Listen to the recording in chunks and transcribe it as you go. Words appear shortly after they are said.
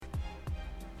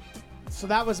So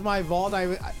that was my vault.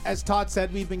 As Todd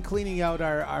said, we've been cleaning out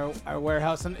our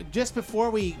warehouse, and just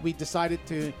before we decided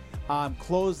to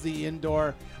close the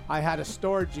indoor, I had a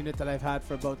storage unit that I've had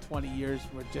for about 20 years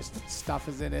where just stuff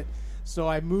is in it. So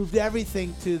I moved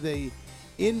everything to the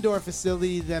indoor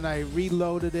facility, then I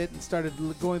reloaded it and started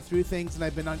going through things, and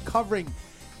I've been uncovering,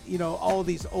 all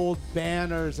these old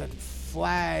banners and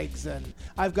flags, and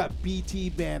I've got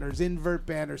BT banners, invert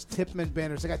banners, Tipman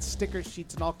banners. I got sticker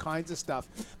sheets and all kinds of stuff.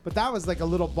 But that was like a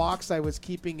little box I was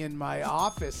keeping in my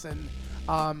office, and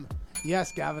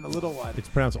yes, Gavin, a little one. It's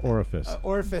pronounced orifice.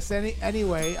 Orifice.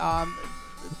 Anyway,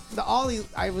 the Ollie.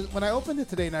 When I opened it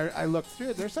today and I looked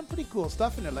through it. There's some pretty cool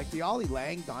stuff in there, like the Ollie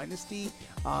Lang Dynasty,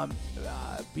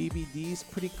 BBD's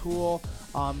pretty cool.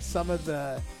 Some of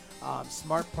the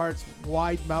Smart Parts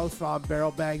wide mouth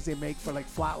barrel bags they make for like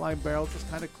flatline barrels is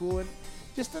kind of cool, and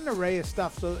just an array of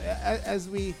stuff. So as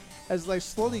I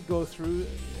slowly go through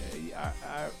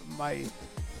my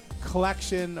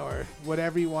collection, or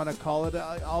whatever you want to call it,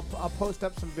 I'll post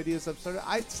up some videos of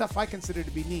stuff I consider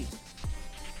to be neat.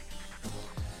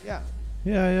 Yeah.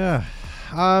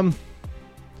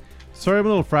 Sorry, I'm a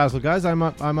little frazzled, guys. I'm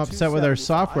upset with our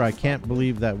software. I can't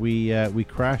believe that we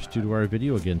crashed due to our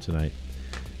video again tonight.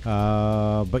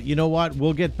 But you know what?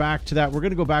 We'll get back to that. We're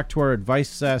going to go back to our advice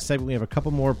segment. We have a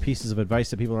couple more pieces of advice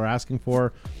that people are asking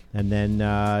for. And then,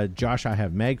 Josh, I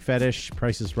have Mag Fetish,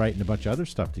 Price is Right, and a bunch of other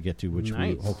stuff to get to, which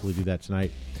we'll hopefully do that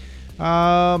tonight.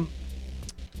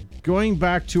 Going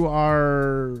back to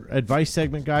our advice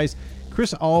segment, guys,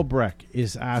 Chris Albrecht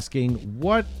is asking,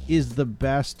 what is the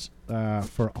best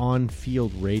for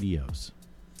on-field radios?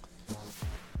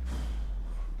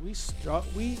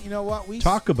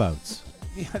 Talkabouts.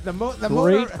 Yeah, the Great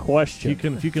motor question.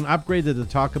 If you can upgrade to the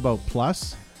Talkabout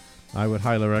Plus, I would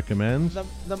highly recommend.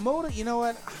 The motor. You know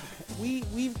what?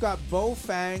 We've got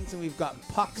Bowfangs and we've got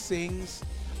Puxings.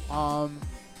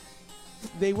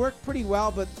 They work pretty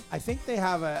well, but I think they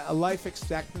have a life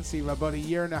expectancy of about a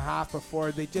year and a half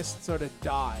before they just sort of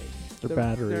die. The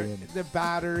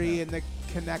battery and the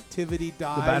connectivity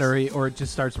dies. The battery, or it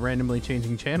just starts randomly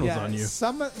changing channels on you.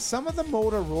 Some of the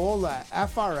Motorola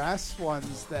FRS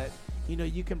ones that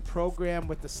you can program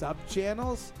with the sub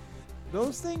channels,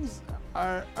 those things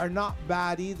are not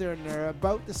bad either, and they're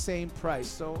about the same price.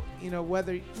 So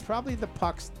whether probably the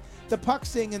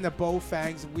Puxing and the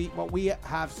Bowfangs, what we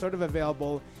have sort of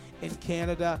available in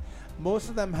Canada, most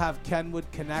of them have Kenwood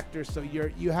connectors, so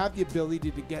you have the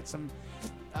ability to get some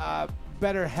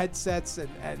better headsets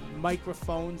and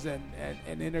microphones and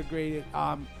integrated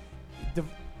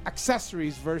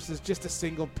accessories versus just a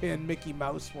single pin Mickey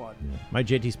Mouse one. Yeah. My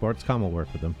JT Sportscom will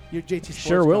work with them. Your JT Sportscom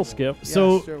sure will, Skip. Yeah,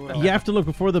 so sure will. You have to look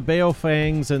before the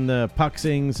Baofangs and the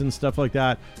Puxings and stuff like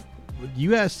that.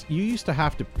 You used to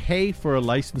have to pay for a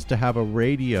license to have a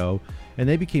radio, and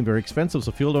they became very expensive.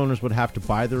 So field owners would have to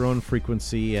buy their own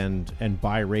frequency and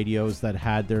buy radios that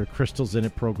had their crystals in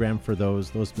it programmed for those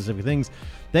specific things.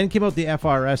 Then came out the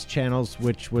FRS channels,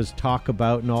 which was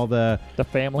Talkabout and all the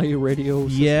family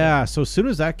radios. Yeah. So as soon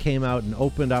as that came out and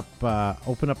opened up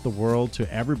the world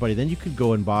to everybody, then you could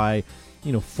go and buy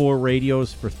 4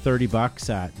 radios for $30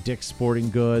 at Dick's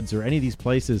Sporting Goods or any of these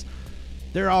places.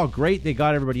 They're all great. They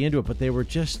got everybody into it, but they were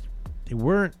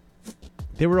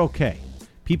okay.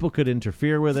 People could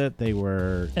interfere with it. They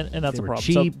were and that's a problem.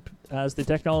 Cheap. So as the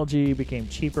technology became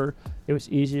cheaper, it was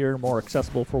easier, more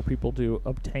accessible for people to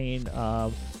obtain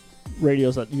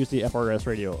radios that use the FRS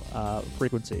radio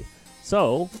frequency.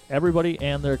 So everybody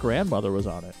and their grandmother was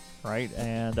on it, right?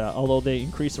 And although they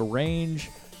increase the range,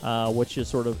 which is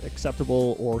sort of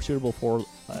acceptable or suitable for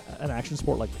an action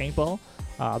sport like paintball,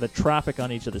 the traffic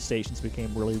on each of the stations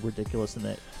became really ridiculous, and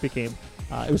it became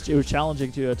it was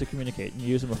challenging to communicate and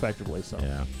use them effectively. So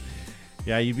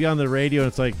yeah, you'd be on the radio and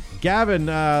it's like, Gavin,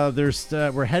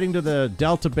 we're heading to the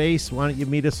Delta base. Why don't you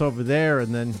meet us over there?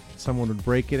 And then someone would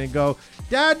break in and go,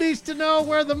 Dad needs to know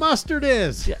where the mustard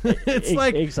is. Yeah, it's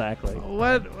like exactly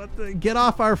get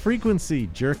off our frequency,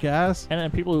 jerk ass. And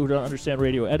then people who don't understand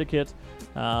radio etiquette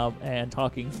and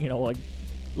talking,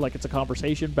 like it's a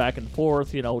conversation back and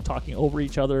forth, talking over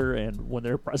each other, and when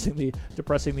they're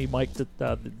depressing the mic to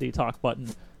the talk button,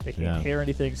 they can't hear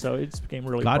anything. So it became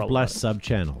really God bless sub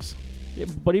channels. Yeah,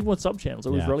 but even with sub channels, it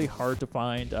was really hard to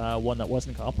find one that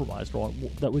wasn't compromised or one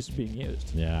that was being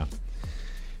used.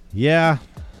 Yeah.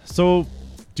 So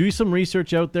do some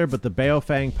research out there, but the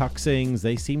Baofang Puxings,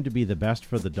 they seem to be the best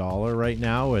for the dollar right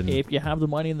now. And if you have the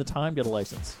money and the time, get a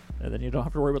license. And then you don't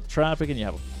have to worry about the traffic, and you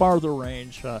have a farther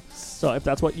range. So if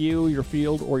that's what your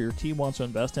field, or your team wants to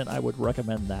invest in, I would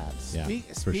recommend that. Yeah,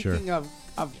 for sure. Speaking of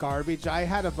garbage, I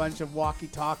had a bunch of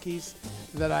walkie-talkies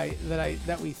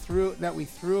that we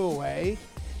threw away,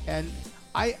 And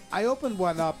I opened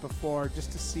one up before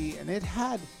just to see, and it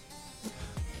had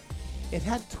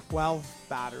 12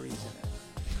 batteries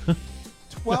in it.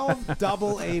 12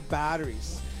 AA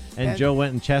batteries. And Joe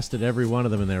went and tested every one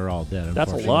of them, and they were all dead.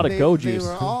 That's a lot of go juice.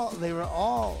 They were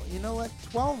all, you know what,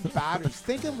 12 batteries.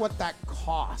 Think of what that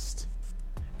cost.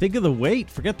 Think of the weight.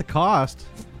 Forget the cost.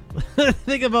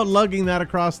 Think about lugging that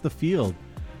across the field.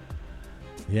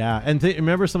 Yeah, and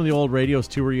remember some of the old radios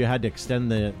too, where you had to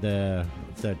extend the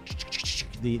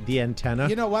antenna.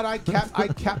 You know what? I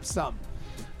kept some,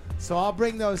 so I'll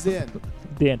bring those in.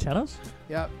 The antennas?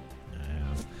 Yep.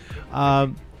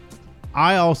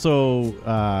 I also,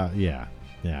 yeah.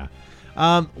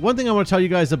 One thing I want to tell you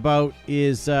guys about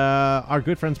is our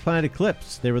good friends Planet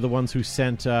Eclipse. They were the ones who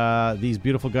sent these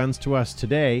beautiful guns to us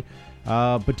today.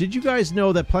 But did you guys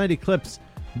know that Planet Eclipse,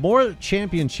 more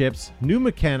championships, new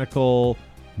mechanical,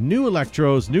 new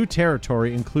electrodes, new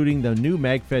territory, including the new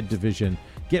MagFed division.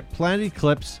 Get Planet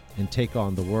Eclipse and take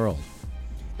on the world.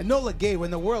 Enola Gay,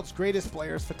 when the world's greatest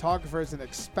players, photographers, and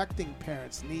expecting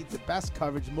parents need the best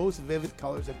coverage, most vivid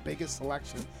colors, and biggest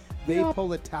selection, they pull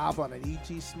the tab on an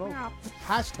EG Smoke.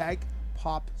 Hashtag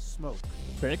Pop Smoke.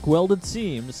 Thick welded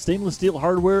seams, stainless steel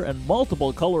hardware, and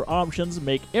multiple color options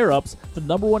make Aerups the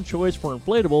 #1 choice for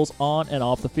inflatables on and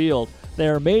off the field. They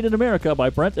are made in America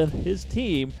by Brent and his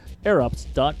team,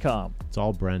 Aerups.com. It's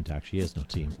all Brent, actually. He has no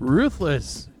team.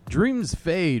 Ruthless. Dreams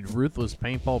fade. Ruthless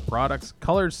paintball products.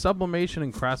 Colors, sublimation,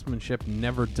 and craftsmanship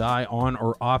never die on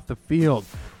or off the field.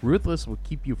 Ruthless will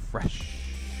keep you fresh.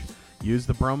 Use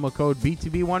the promo code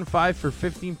BTB15 for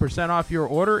 15% off your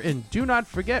order. And do not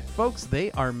forget, folks, they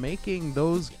are making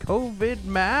those COVID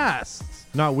masks.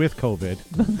 Not with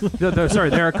COVID. No, sorry,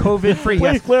 they're COVID-free.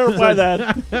 Please clarify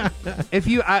that. If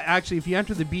you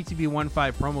enter the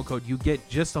BTB15 promo code, you get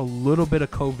just a little bit of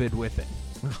COVID with it.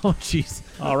 Oh, jeez.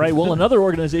 All right, well, another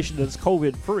organization that's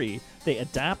COVID-free. They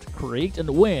adapt, create, and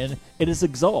win. It is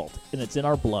Exalt, and it's in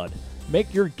our blood.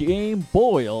 Make your game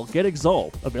boil. Get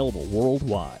Exalt. Available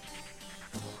worldwide.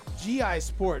 GI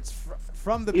Sports.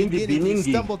 From the beginning, you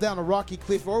stumble down a rocky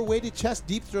cliff or waded chest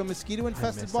deep through a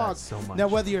mosquito-infested bog. So now,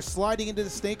 whether you're sliding into the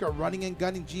snake or running and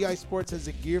gunning, GI Sports has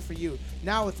the gear for you.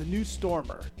 Now with the new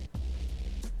Stormer.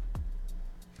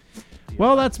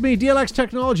 Well, that's me. DLX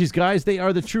Technologies, guys. They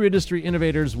are the true industry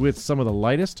innovators with some of the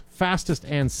lightest, fastest,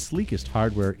 and sleekest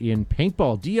hardware in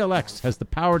paintball. DLX has the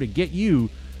power to get you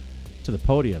to the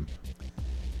podium.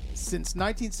 Since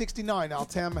 1969,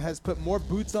 Altama has put more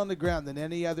boots on the ground than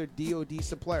any other DoD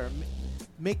supplier.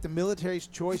 Make the military's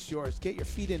choice yours. Get your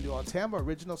feet into Altama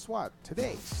Original SWAT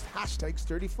today. Hashtag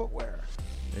sturdy footwear.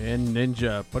 And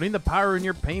Ninja, putting the power in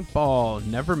your paintball.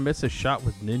 Never miss a shot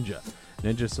with Ninja.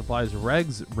 Ninja supplies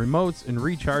regs, remotes, and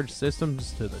recharge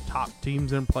systems to the top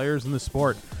teams and players in the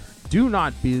sport. Do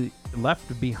not be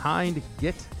left behind.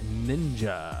 Get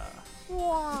Ninja.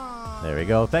 Wow. There we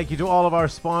go. Thank you to all of our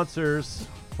sponsors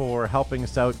for helping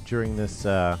us out during this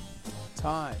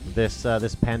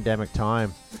this pandemic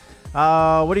time.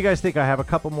 What do you guys think? I have a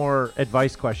couple more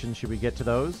advice questions. Should we get to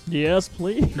those? Yes,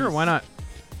 please. Sure, why not?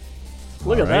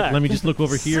 Look at that. Let me just look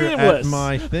over here Seamless. at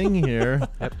my thing here.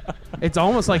 It's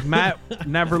almost like Matt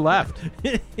never left.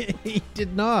 He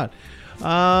did not.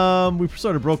 We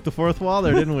sort of broke the fourth wall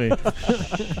there, didn't we?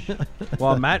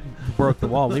 Well, Matt broke the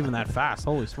wall leaving that fast.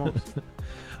 Holy smokes.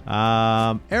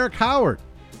 Eric Howard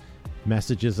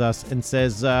messages us and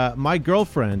says, my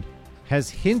girlfriend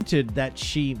has hinted that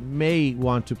she may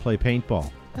want to play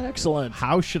paintball. Excellent.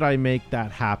 How should I make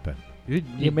that happen?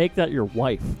 You make that your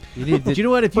wife. You need Do you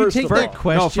know what? If you First take of that all-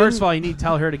 question... No, first of all, you need to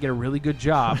tell her to get a really good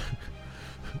job.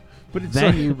 but it's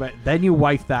then you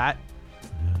wife that.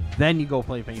 Then you go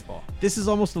play paintball. This is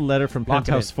almost a letter from Lock it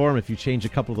Penthouse in. Forum if you change a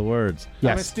couple of the words. I'm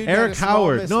a Yes. student at Eric a small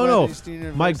Howard. Miss No. Leonardstown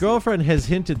University. My girlfriend has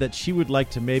hinted that she would like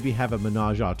to maybe have a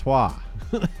menage a trois.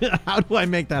 How do I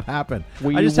make that happen?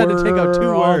 We I just had to take out two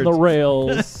were on words. the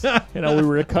rails. We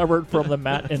recovered from the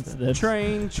Matt incident.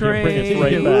 Train. Bring us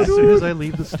right back. As soon as I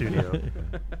leave the studio.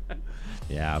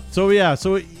 Yeah. So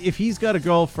if he's got a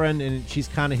girlfriend and she's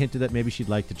kind of hinted that maybe she'd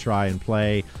like to try and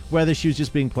play, whether she was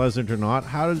just being pleasant or not,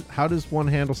 how does one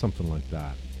handle something like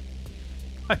that?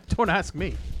 Don't ask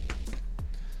me.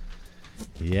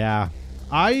 Yeah.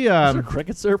 Is there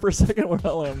crickets there for a second?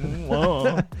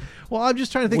 Whoa. Well, I'm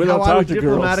just trying to think Without how I would talking to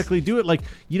girls. diplomatically do it. Like,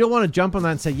 you don't want to jump on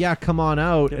that and say, yeah, come on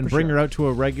out and for bring sure. her out to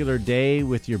a regular day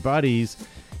with your buddies.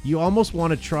 You almost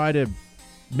want to try to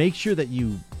make sure that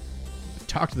you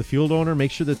talk to the field owner,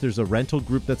 make sure that there's a rental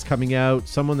group that's coming out,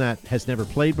 someone that has never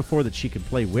played before that she can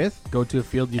play with. Go to a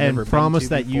field you've And never promise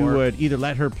been to that you before. would either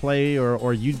let her play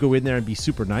or you'd go in there and be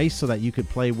super nice so that you could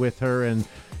play with her. And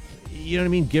you know what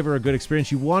I mean, give her a good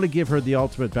experience. You want to give her the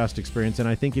ultimate best experience, and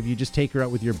I think if you just take her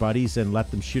out with your buddies and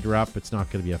let them shoot her up, it's not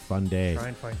going to be a fun day. Try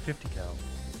and find 50 cal.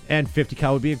 And 50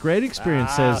 cal would be a great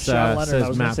experience, Sean says Leonard, I was says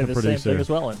gonna Matt, say the the same thing producer. as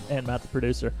well, and Matt, the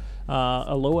producer.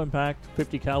 A low impact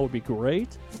 50 cal would be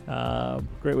great.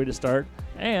 Great way to start.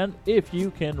 And if you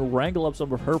can wrangle up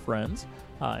some of her friends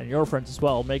and your friends as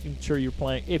well, making sure you're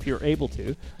playing, if you're able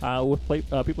to, with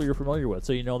people you're familiar with,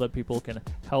 so you know that people can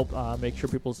help make sure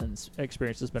people's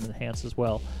experience has been enhanced as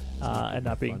well, and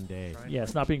not being Fun day.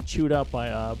 it's not being chewed up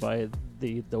by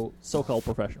the so-called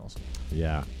professionals.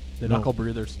 Yeah. The No. knuckle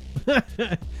breathers.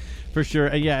 For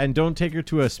sure. Yeah, and don't take her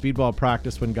to a speedball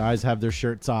practice when guys have their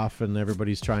shirts off and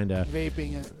everybody's trying to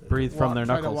Vaping and Breathe from their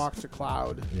trying to knuckles. walk to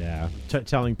cloud. yeah,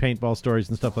 telling paintball stories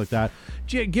and stuff like that.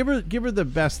 Give her the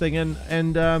best thing,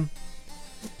 and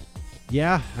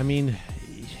yeah, I mean,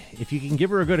 if you can give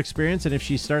her a good experience, and if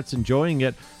she starts enjoying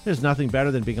it, there's nothing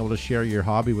better than being able to share your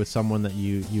hobby with someone that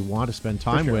you want to spend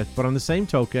time sure. with. But on the same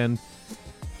token,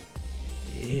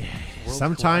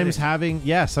 sometimes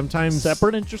sometimes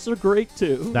Separate interests are great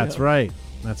too. That's Yeah. right.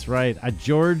 That's right. A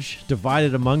George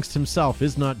divided amongst himself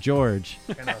is not George.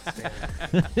 Cannot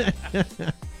stand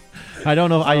it. I don't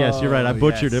know. Yes, you're right. I Oh,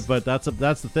 butchered yes. it, but that's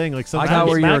the thing. Like I sometimes, got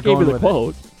where you were Matt gave going you the with it.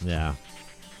 quote. yeah.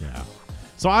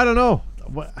 So I don't know.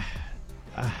 What?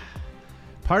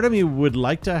 Part of me would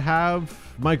like to have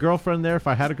my girlfriend there if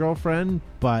I had a girlfriend,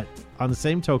 but on the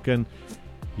same token,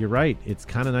 you're right. It's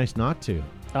kind of nice not to.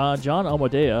 John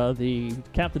Almadea, the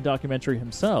Captain documentary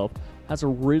himself, has a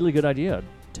really good idea.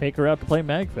 Take her out to play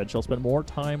MagFed. She'll spend more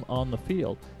time on the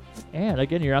field. And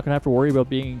again, you're not going to have to worry about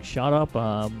being shot up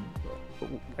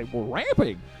like we're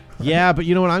ramping. Yeah, but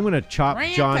you know what? I'm going to chop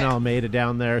Rampant. John Almeida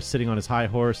down there sitting on his high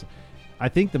horse. I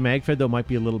think the MagFed, though, might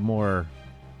be a little more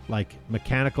like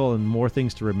mechanical and more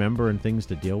things to remember and things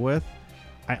to deal with.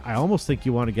 I almost think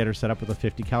you want to get her set up with a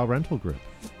 50 cal rental group.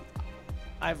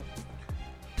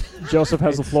 Joseph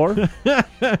has the floor.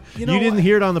 You didn't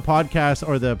hear it on the podcast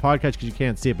or the podcast because you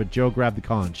can't see it, but Joe grabbed the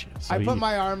conch. So I put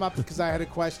my arm up because I had a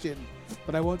question,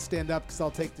 but I won't stand up because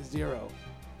I'll take the 0.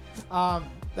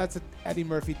 That's a Eddie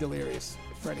Murphy delirious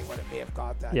for anyone that may have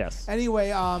caught that. Yes.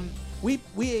 Anyway, we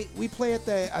play at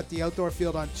the outdoor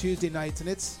field on Tuesday nights, and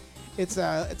it's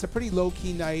a pretty low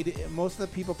key night. Most of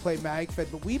the people play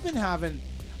MagFed, but we've been having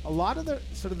a lot of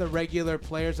the regular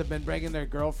players have been bringing their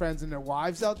girlfriends and their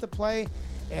wives out to play.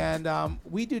 And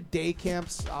we do day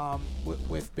camps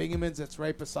with Bingamans that's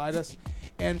right beside us.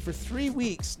 And for 3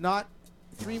 weeks, not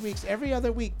 3 weeks, every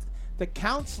other week, the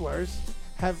counselors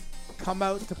have come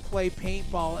out to play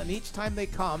paintball. And each time they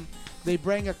come, they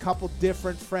bring a couple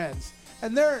different friends.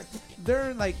 And they're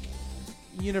like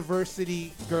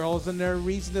university girls, and they're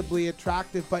reasonably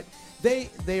attractive. But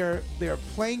they're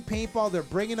playing paintball. They're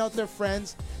bringing out their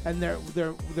friends, and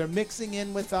they're mixing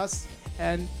in with us.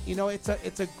 And you know, it's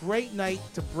a great night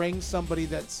to bring somebody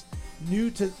that's new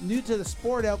to the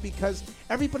sport out, because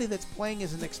everybody that's playing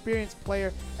is an experienced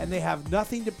player and they have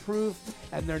nothing to prove,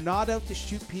 and they're not out to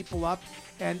shoot people up.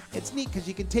 And it's neat because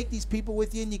you can take these people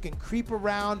with you and you can creep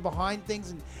around behind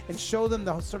things and show them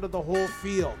the whole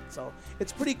field. So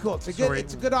it's pretty cool. It's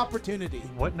a good opportunity.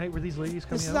 What night were these ladies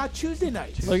coming This is out? our Tuesday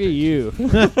night. Look at you. It's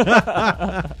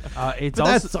But also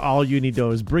that's all you need to do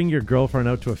is bring your girlfriend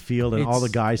out to a field and all the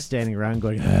It's- guys standing around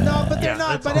going, No, but they're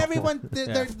not. that's But awful. everyone,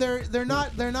 they're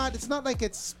not. It's not like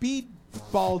it's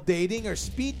speedball dating or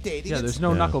speed dating. yeah. It's, There's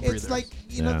no Yeah. knuckle breathers. it's like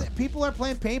you know, Yeah. people are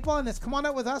playing paintball, and it's come on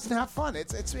out with us and have fun.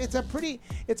 It's a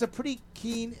pretty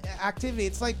keen activity.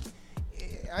 It's like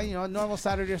a normal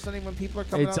Saturday or Sunday when people are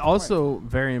coming. It's out to play. also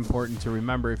very important to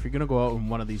remember, if you're going to go out on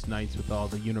one of these nights with all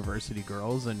the university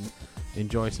girls and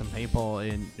enjoy some paintball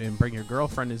and bring your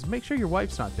girlfriend, is make sure your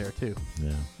wife's not there too.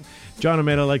 yeah. John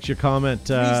O'Meta likes your comment.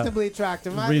 reasonably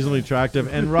attractive. Reasonably attractive.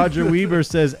 And Roger Weaver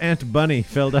says Aunt Bunny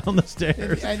fell down the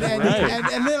stairs. And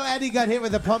little Eddie got hit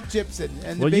with a pump chips and the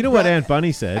Well, you big know what brown- Aunt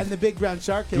Bunny said? and the big brown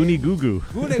shark. came. Goonie Goo Goo.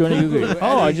 Goody Goody goo goo. goo.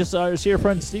 Oh, I Eddie- just see your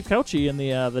friend Steve Couchy in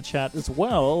the chat as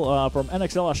well from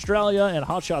NXL Australia and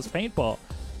Hot Shots Paintball.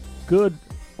 Good.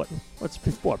 What's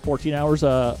 14 hours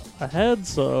ahead?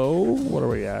 So what are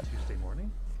we at? Tuesday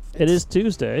morning? It is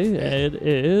Tuesday. It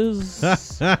is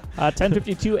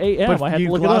 10:52 a.m. But I had you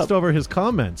to look it glossed up. over his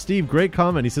comment. Steve, great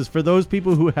comment. He says, for those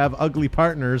people who have ugly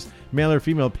partners, male or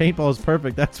female, paintball is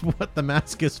perfect. That's what the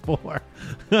mask is for.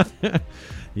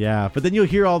 Yeah, but then you'll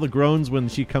hear all the groans when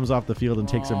she comes off the field and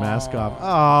takes her mask off.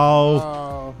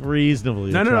 Oh,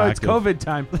 reasonably No, it's attractive. COVID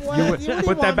time. What? You What do you put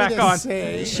want that me back to on.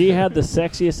 say? She had the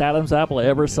sexiest Adam's apple I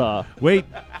ever saw. Wait,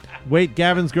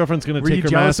 Gavin's girlfriend's going to Were take you her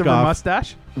jealous mask of her off.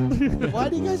 mustache? Why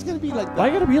do you guys gotta be like that? Why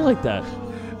you gotta be like that?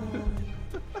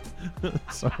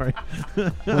 Sorry.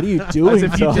 What are you doing? As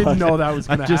if you Todd? didn't know that was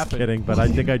going I'm to just happen. kidding, but I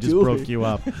think I just doing? broke you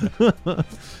up.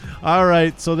 All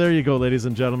right, so there you go, ladies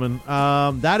and gentlemen.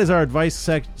 That is our advice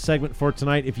segment for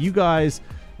tonight. If you guys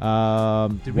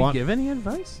Did we give any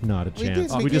advice? Not a We did.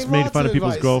 chance. We We just gave made lots fun of of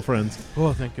people's advice. girlfriends.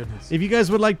 Oh, thank goodness. If you guys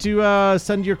would like to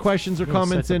send your questions or You'll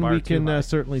comments set the in, bar we too can high.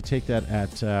 certainly take that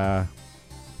at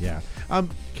yeah.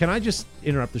 Can I just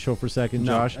interrupt the show for a second,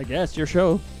 No. Josh? I guess your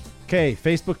show. Okay,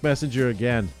 Facebook Messenger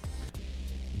again.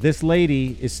 This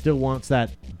lady still wants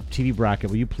that TV bracket.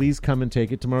 Will you please come and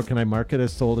take it tomorrow? Can I mark it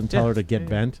as sold and tell Yeah. her to get Yeah.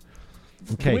 bent?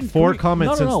 Can Okay, we- 4 can we-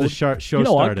 comments no, since no. the show You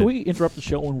know what? started. Can we interrupt the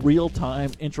show in real time,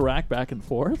 interact back and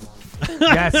forth,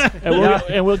 Yes.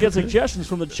 and we'll get suggestions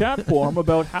from the chat forum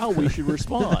about how we should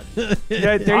respond. Yeah,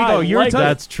 there you I go. You were like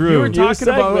That's true. You were New talking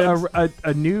about segment.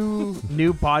 a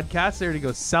new podcast. There to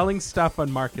go selling stuff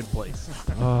on Marketplace.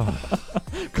 Oh,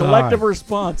 Collective God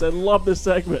response. I love this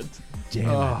segment. damn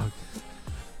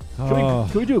Oh,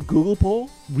 it. Can we do a Google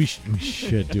poll? We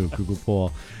should do a Google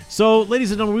poll. So,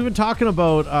 ladies and gentlemen, we've been talking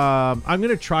about. I'm going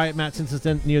to try it, Matt, since it's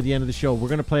near the end of the show. We're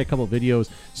going to play a couple videos.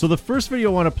 So, the first video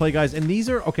I want to play, guys, and these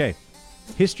are okay.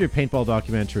 History of Paintball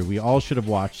documentary. We all should have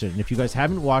watched it. And if you guys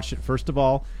haven't watched it, first of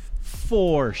all,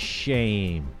 for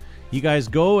shame. You guys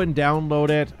go and download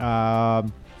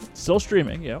it. Still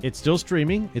streaming, yeah. It's still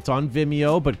streaming. It's on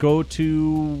Vimeo, but go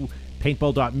to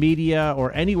paintball.media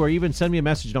or anywhere. Even send me a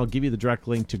message and I'll give you the direct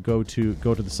link to go to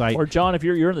the site. Or John, if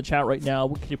you're in the chat right now,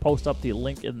 can you post up the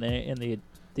link in the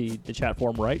chat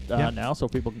forum right now so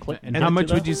people can click? and click how to much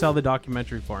that? would you sell the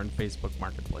documentary for in Facebook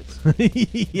Marketplace?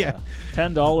 Yeah.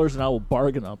 $10, and I will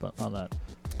bargain up on that.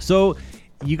 So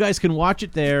you guys can watch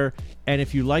it there, and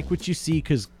if you like what you see,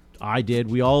 because I did,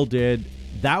 we all did,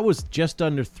 that was just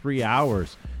under 3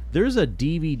 hours. There's a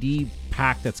DVD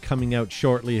pack that's coming out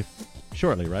shortly,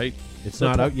 right? It's The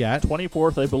not out yet.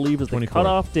 24th, I believe, is the 24th.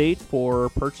 cutoff date for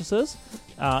purchases,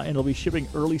 and it'll be shipping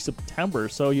early September.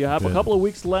 So you have a Good. couple of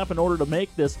weeks left in order to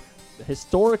make this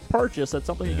historic purchase. That's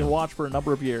something you can watch for a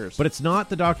number of years. But it's not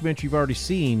the documentary you've already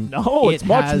seen. no, It it's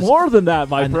much has more than that,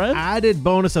 my an friend. added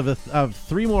bonus of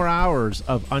 3 more hours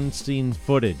of unseen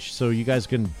footage, so you guys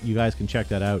can check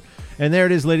that out. And there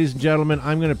it is, ladies and gentlemen.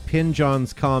 I'm going to pin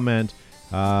John's comment.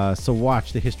 So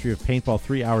watch the History of Paintball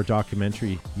 3-hour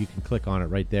documentary. You can click on it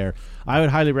right there. I would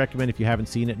highly recommend if you haven't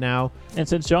seen it now. And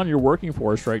since John, you're working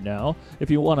for us right now, if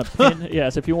you want to pin,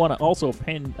 if you want to also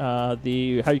pin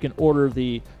the how you can order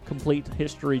the complete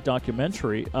history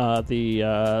documentary,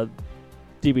 the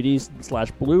DVDs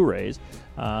 / Blu-rays,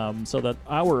 so that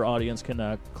our audience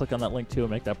can click on that link too and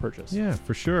make that purchase. Yeah,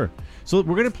 for sure. So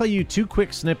we're going to play you 2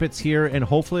 quick snippets here, and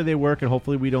hopefully they work, and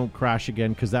hopefully we don't crash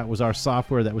again, because that was our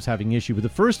software that was having issue. But the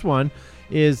first one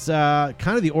is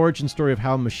kind of the origin story of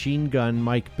how Machine Gun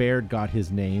Mike Baird got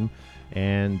his name.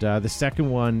 And the second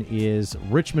one is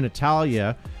Richmond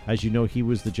Italia. As you know, he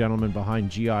was the gentleman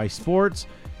behind GI Sports.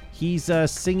 He's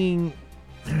singing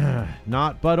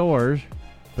not Bud Orr,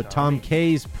 but Tom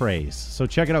Kay's praise. So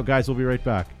check it out, guys. We'll be right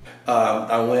back.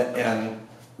 I went and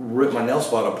ripped my nail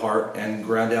spot apart and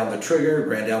ground down the trigger,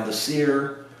 ground down the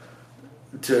sear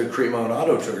to create my own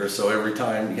auto trigger. So every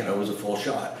time, it was a full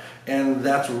shot. And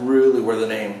that's really where the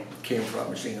name came from,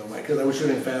 Machine Gun Mike, because I was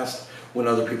shooting fast when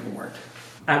other people weren't.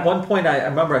 At one point, I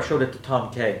remember I showed it to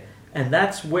Tom Kay, and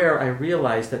that's where I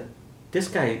realized that this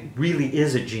guy really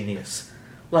is a genius.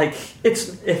 Like,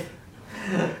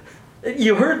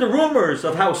 you heard the rumors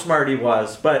of how smart he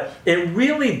was, but it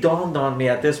really dawned on me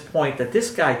at this point that this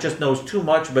guy just knows too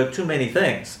much about too many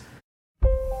things.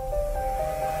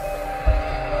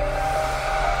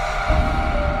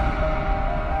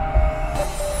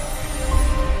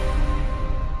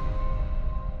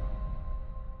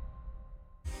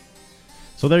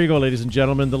 So there you go, ladies and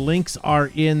gentlemen. The links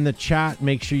are in the chat.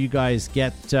 Make sure you guys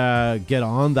get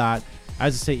on that.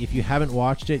 As I say, if you haven't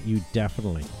watched it, you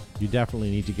definitely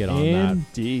need to get on that.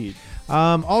 Indeed.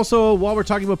 Also, while we're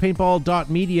talking about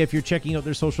paintball.media, if you're checking out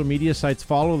their social media sites,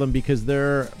 follow them, because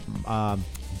their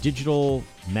digital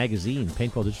magazine,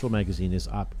 Paintball Digital Magazine, is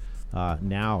up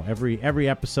now. Every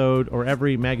episode or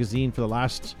every magazine for the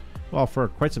last, for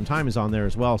quite some time is on there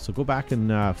as well. So go back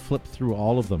and flip through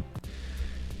all of them.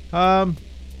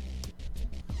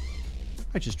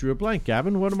 I just drew a blank,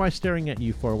 Gavin. What am I staring at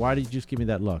you for? Why did you just give me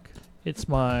that look? It's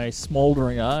my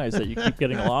smoldering eyes that you keep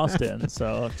getting lost in.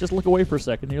 So just look away for a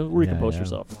second. You'll recompose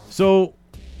yourself. So,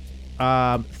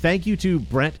 thank you to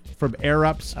Brent from Air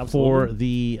Ups for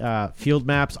Absolutely. the field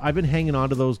maps. I've been hanging on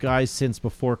to those guys since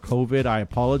before COVID. I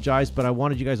apologize, but I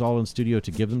wanted you guys all in studio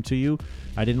to give them to you.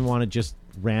 I didn't want to just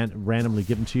randomly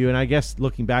give them to you. And I guess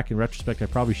looking back in retrospect, I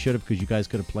probably should have, because you guys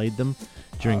could have played them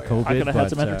during COVID. I could have had but,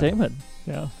 some entertainment.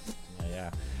 Yeah.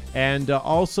 Yeah. And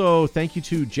also, thank you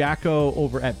to Jacko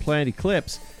over at Planet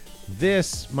Eclipse.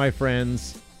 This, my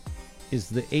friends, is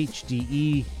the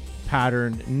HDE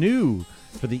pattern new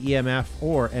for the EMF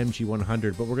or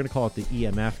MG100, but we're going to call it the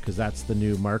EMF because that's the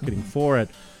new marketing for it.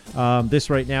 This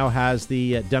right now has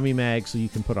the dummy mag, so you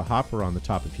can put a hopper on the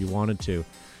top if you wanted to.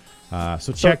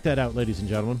 So check that out, ladies and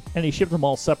gentlemen. And he shipped them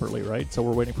all separately, right? So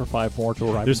we're waiting for 5 more to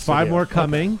arrive. There's in 5 studio. more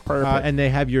coming, Okay, perfect. and they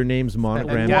have your names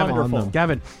monogrammed on Wonderful. them.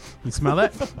 Gavin, you smell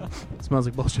that? It smells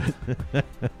like bullshit.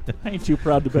 I ain't too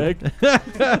proud to beg.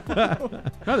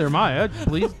 Neither am I.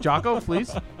 Please, Jocko,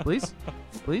 please.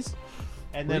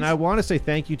 And then I want to say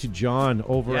thank you to John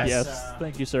over Yes. Yes,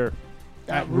 thank you, sir.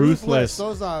 at Ruthless.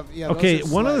 Those are, Okay,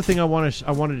 those are one other slick. thing I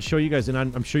wanted to show you guys, and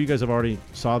I'm sure you guys have already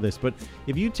saw this, but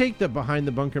if you take the behind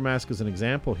the bunker mask as an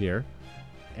example here,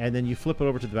 and then you flip it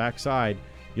over to the back side,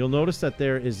 you'll notice that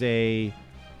there is a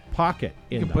pocket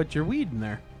You in can them. put your weed in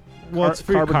there. Well, it's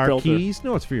for your carbon car filter. keys.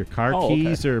 No, it's for your car Oh, okay.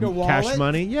 keys or Your cash wallet?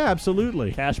 money. Yeah,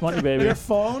 absolutely. Cash money, baby. Your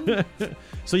phone.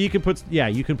 So you can put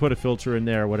a filter in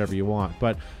there, whatever you want.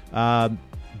 But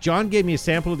John gave me a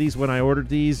sample of these when I ordered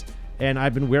these, and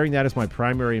I've been wearing that as my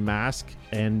primary mask.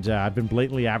 And I've been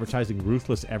blatantly advertising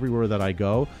Ruthless everywhere that I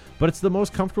go. But it's the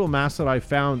most comfortable mask that I've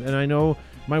found. And I know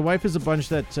my wife is a bunch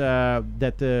that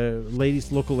the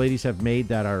local ladies have made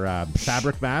that are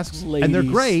fabric masks, and they're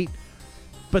Ladies. great.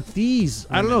 But these,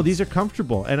 I don't know, these are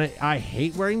comfortable. And I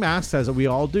hate wearing masks, as we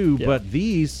all do, Yeah. but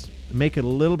these make it a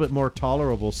little bit more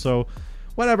tolerable. So,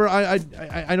 whatever. I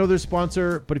know they're a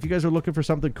sponsor, but if you guys are looking for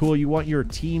something cool, you want your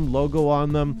team logo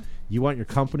on them, you want your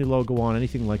company logo on,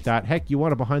 anything like that. Heck, you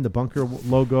want a Behind the Bunker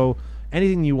logo,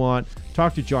 anything you want,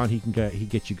 talk to John. He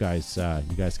get you guys.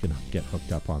 You guys can get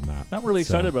hooked up on that. I'm really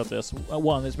So- excited about this.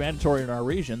 One, it's mandatory in our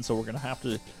region, so we're going to have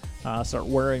to start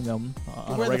wearing them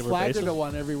on a Wear the regular basis. Flagler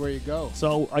one everywhere you go.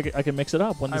 So I can mix it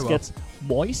up. When I this will. gets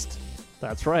moist,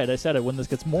 that's right, I said it. When this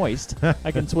gets moist,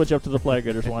 I can switch up to the Flag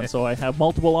Raiders one. So I have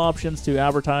multiple options to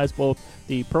advertise both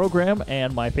the program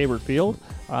and my favorite field.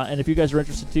 And if you guys are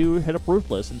interested too, hit up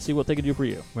Ruthless and see what they can do for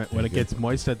you. When it gets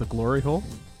moist at the glory hole.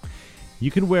 You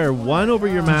can wear one over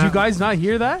your Did mask. you guys not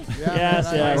hear that? Yes,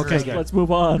 yes. Okay, Let's- good. Let's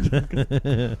move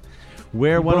on.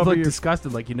 wear You one both over look your.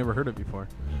 disgusted like you never heard it before.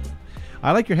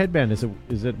 I like your headband. Is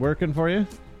it working for you?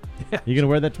 You gonna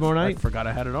wear that tomorrow I night? forgot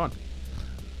I had it on.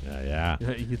 Yeah.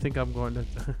 You think I'm going to...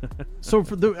 So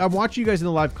I'm watching you guys in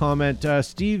the live comment.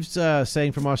 Steve's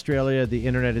saying from Australia the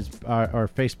internet is or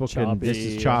Facebook and this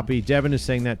is Choppy. choppy. Devin is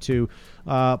saying that too.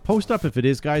 Post up if it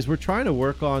is, guys. We're trying to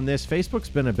work on this. Facebook's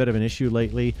been a bit of an issue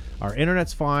lately. Our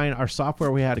internet's fine. Our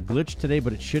software, we had a glitch today,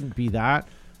 but it shouldn't be that.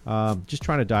 Just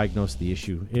trying to diagnose the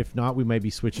issue. If not, we may be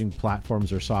switching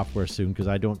platforms or software soon because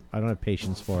I don't have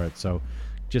patience for it. So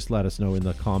just let us know in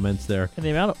the comments there. And the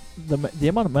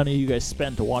amount of money you guys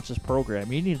spend to watch this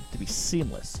program, you need it to be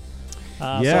seamless.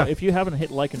 Yeah. So if you haven't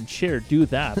hit like and share, do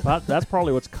that. That's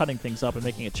probably what's cutting things up and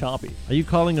making it choppy. Are you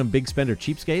calling them big spender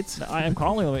cheapskates? I am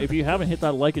calling them. If you haven't hit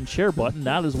that like and share button,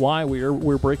 that is why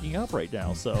we're breaking up right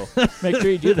now. So make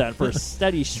sure you do that for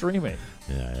steady streaming.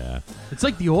 Yeah. It's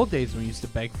like the old days when we used to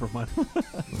beg for money.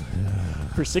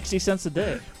 For 60 cents a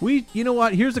day. You know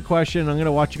what? Here's a question. I'm going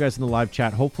to watch you guys in the live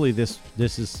chat. Hopefully, this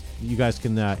is you guys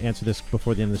can answer this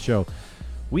before the end of the show.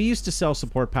 We used to sell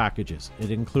support packages. It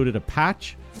included a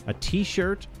patch, a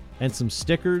T-shirt, and some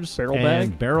stickers, Barrel and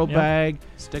bag. barrel Yep. bag.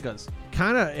 Stickers.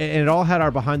 And it all had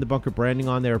our Behind the Bunker branding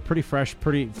on there. Pretty fresh,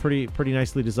 pretty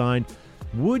nicely designed.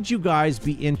 Would you guys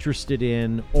be interested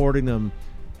in ordering them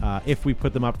if we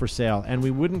put them up for sale? And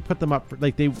we wouldn't put them up for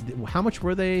how much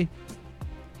were they?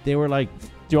 They were like.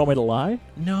 Do you want me to lie?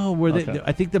 No, Okay.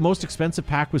 I think the most expensive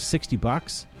pack was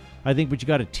 $60. I think, but you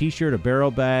got a T-shirt, a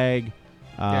barrel bag,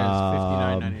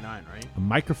 Yeah, it's $59.99, right? a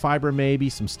microfiber, maybe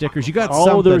some stickers. You got Oh,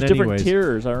 something. there was different anyways.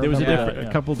 tiers. I There was remember a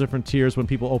that, couple different tiers when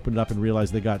people opened it up and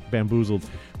realized they got bamboozled.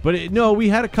 But no, we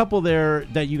had a couple there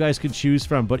that you guys could choose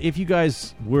from. But if you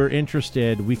guys were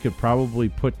interested, we could probably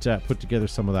put together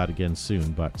some of that again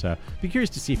soon. But be curious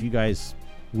to see if you guys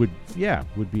would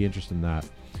be interested in that.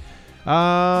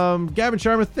 Gavin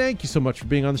Sharma, thank you so much for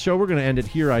being on the show. We're going to end it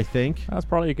here, I think. That's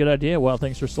probably a good idea while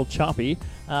things are still choppy.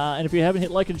 And if you haven't hit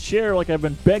like and share, like I've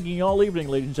been begging all evening,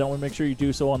 ladies and gentlemen, make sure you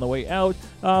do so on the way out.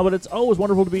 But it's always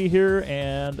wonderful to be here,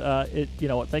 and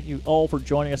thank you all for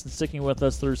joining us and sticking with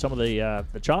us through some of the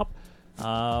chop.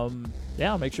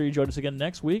 Make sure you join us again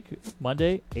next week,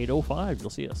 Monday, 8:05. You'll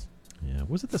see us. Yeah,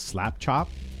 was it the slap chop?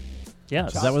 Yeah,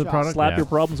 Is that what the Chop, product? slap Yeah. your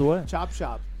problems away. Chop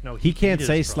shop. No, He can't did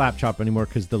say his slap chop anymore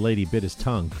because the lady bit his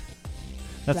tongue.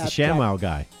 That's the Slap ShamWow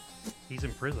guy. He's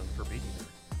in prison for beating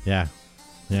her.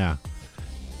 Yeah.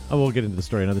 Oh, we'll get into the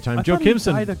story another time. I Joe thought he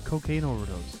Kimson. died of cocaine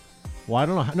overdose. Well, I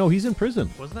don't know. No, he's in prison.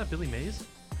 Wasn't that Billy Mays?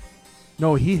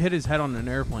 No, he hit his head on an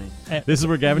airplane. This is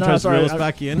where Gavin tries to reel us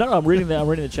back in. No, I'm reading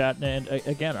the chat, and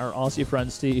again, our Aussie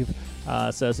friend Steve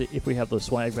says if we have the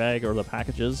swag bag or the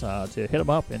packages, to hit him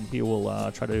up, and he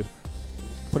will try to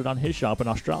put it on his shop in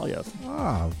Australia.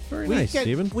 Oh, very nice,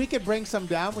 Stephen. We could bring some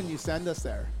down when you send us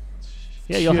there.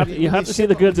 Yeah, you have to see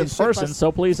the goods in person,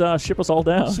 so please ship us all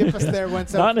down. Ship us there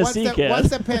once. Not in a once sea the, can. once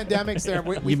the pandemic's there.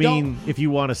 We You mean if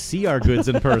you want to see our goods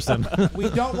in person? we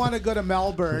don't want to go to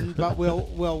Melbourne, but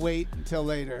we'll wait until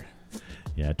later.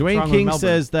 Yeah, Dwayne wrong with King Melbourne?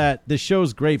 says that the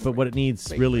show's great, but what it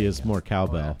needs really is more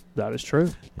cowbell. That is true.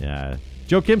 Yeah.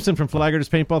 Joe Kimson from Flagger's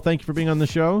Paintball, thank you for being on the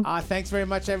show. Thanks very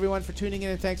much, everyone, for tuning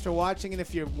in, and thanks for watching. And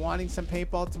if you're wanting some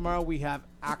paintball tomorrow, we have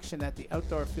action at the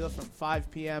outdoor field from 5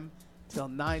 p.m. till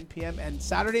 9 p.m. and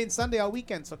Saturday and Sunday all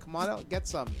weekend. So come on out and get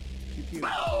some. Pew, pew.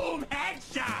 Boom!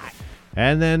 Headshot!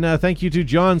 And then thank you to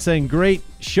John saying, great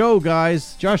show,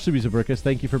 guys. Josh Subizaburkas,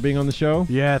 thank you for being on the show.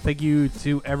 Yeah, thank you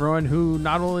to everyone who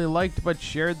not only liked but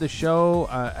shared the show.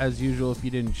 As usual, if you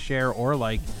didn't share or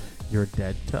like, you're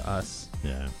dead to us.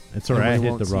 Yeah, it's all right. I And we hit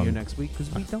won't the see wrong. you next week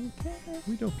because we don't care.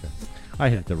 We don't care. I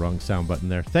hit the wrong sound button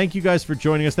there. Thank you guys for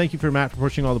joining us. Thank you for Matt for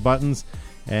pushing all the buttons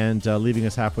and leaving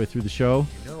us halfway through the show.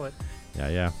 You know it.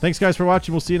 Yeah. Thanks, guys, for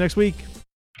watching. We'll see you next week.